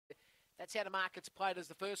That's how the market's played as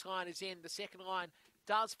the first line is in. The second line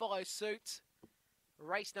does follow suit.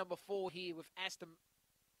 Race number 4 here with Aston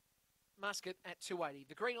Muscat at 280.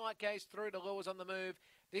 The green light goes through. The lures on the move.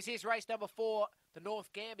 This is race number 4. The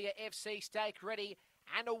Mt-Gambier-04072021-Race-4 stake ready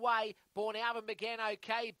and away. Born Alvin began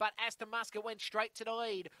okay, but Aston Muscat went straight to the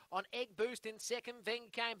lead. On Egg Boost in second, then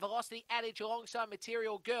came Velocity Adage alongside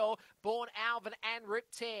Material Girl, Born Alvin and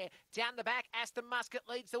Rip Tear. Down the back, Aston Muscat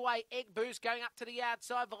leads the way. Egg Boost going up to the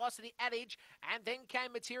outside, Velocity Adage, and then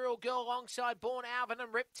came Material Girl alongside Born Alvin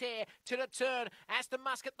and Rip Tear to the turn. Aston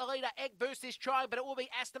Muscat the leader. Egg Boost is trying, but it will be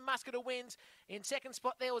Aston Muscat who wins. In second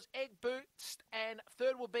spot there was Egg Boost, and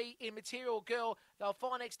third will be in Material Girl. They'll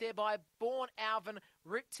follow next there by Born Alvin,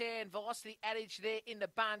 Rip Tear and Velocity Adage there in the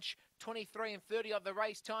bunch. 23 and 30 of the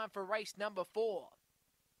race time for race number 4.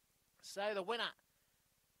 So the winner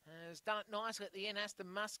has done it nicely at the end, Aston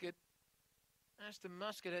Muscat. Aston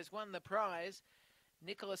Muscat has won the prize.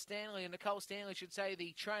 Nicola Stanley and Nicole Stanley should say,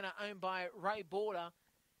 the trainer owned by Ray Border.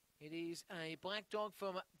 It is a black dog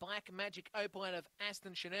from Black Magic Opal out of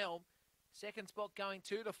Aston Chanel. Second spot going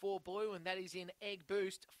to the 4 Blue, and that is in Egg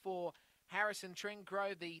Boost for Harrison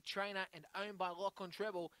Tringrove, the trainer and owned by Lachlan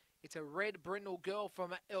Treble. It's a red brindle girl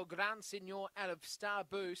from El Gran Senor out of Star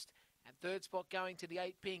Boost. And third spot going to the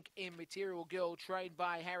 8 Pink in Material Girl, trained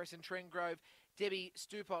by Harrison Tringrove. Debbie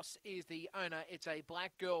Stupos is the owner. It's a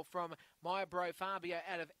black girl from My Bro Fabio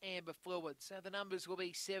out of Amber Fluid. So the numbers will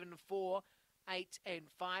be 7, 4, 8 and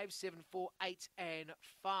 5, 7, 4, 8 and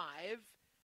 5.